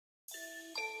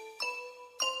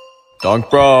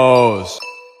DunkBros.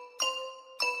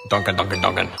 Dunkin'.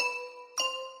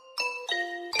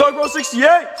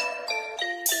 DunkBros68.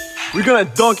 We're gonna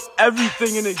dunk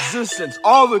everything in existence,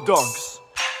 all the dunks.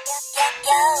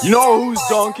 You know who's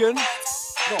dunking?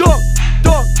 Dunk.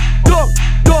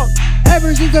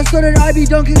 Ever since I started, I be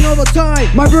dunking all the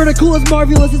time. My vertical is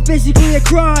marvelous, it's basically a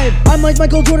crime. I'm like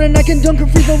Michael Jordan, I can dunk and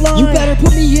free the line. You better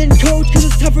put me in, coach, cause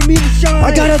it's time for me to shine.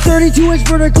 I got a 32-inch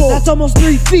vertical, that's almost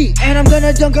 3 feet. And I'm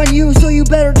gonna dunk on you, so you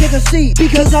better take a seat.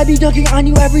 Because I be dunking on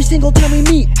you every single time we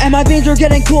meet. And my veins are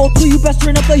getting cold, so you best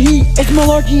turn up the heat. It's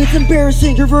malarkey, it's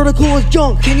embarrassing, your vertical is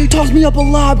junk. Can you toss me up a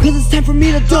lob, cause it's time for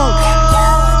me to dunk.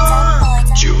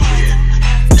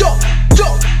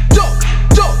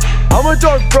 I'm a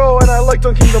dunk bro and I like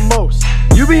dunking the most.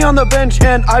 You be on the bench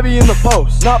and I be in the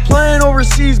post. Not playing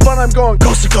overseas but I'm going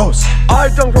coast to coast. I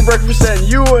dunk for breakfast and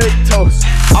you ate toast.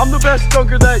 I'm the best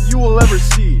dunker that you will ever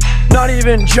see. Not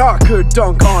even Jock could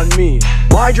dunk on me.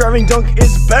 My driving dunk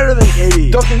is better than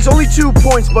KD. Dunking's only 2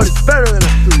 points but it's better than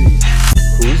a 3.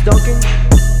 Who's dunking?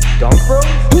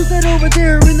 DunkBros? Who's that over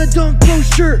there in the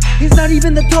DunkBros shirt? He's not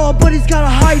even that tall but he's got a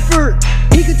high vert.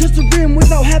 He can touch the rim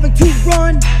without having to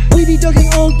run. We be dunking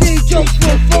all day just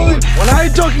for fun. When I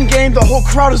dunk in game, the whole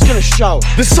crowd is gonna shout.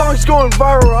 This song's going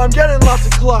viral, I'm getting lots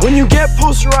of clout. When you get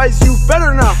posterized, you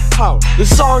better not pout. The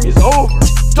song is over,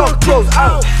 DunkBros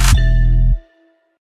out.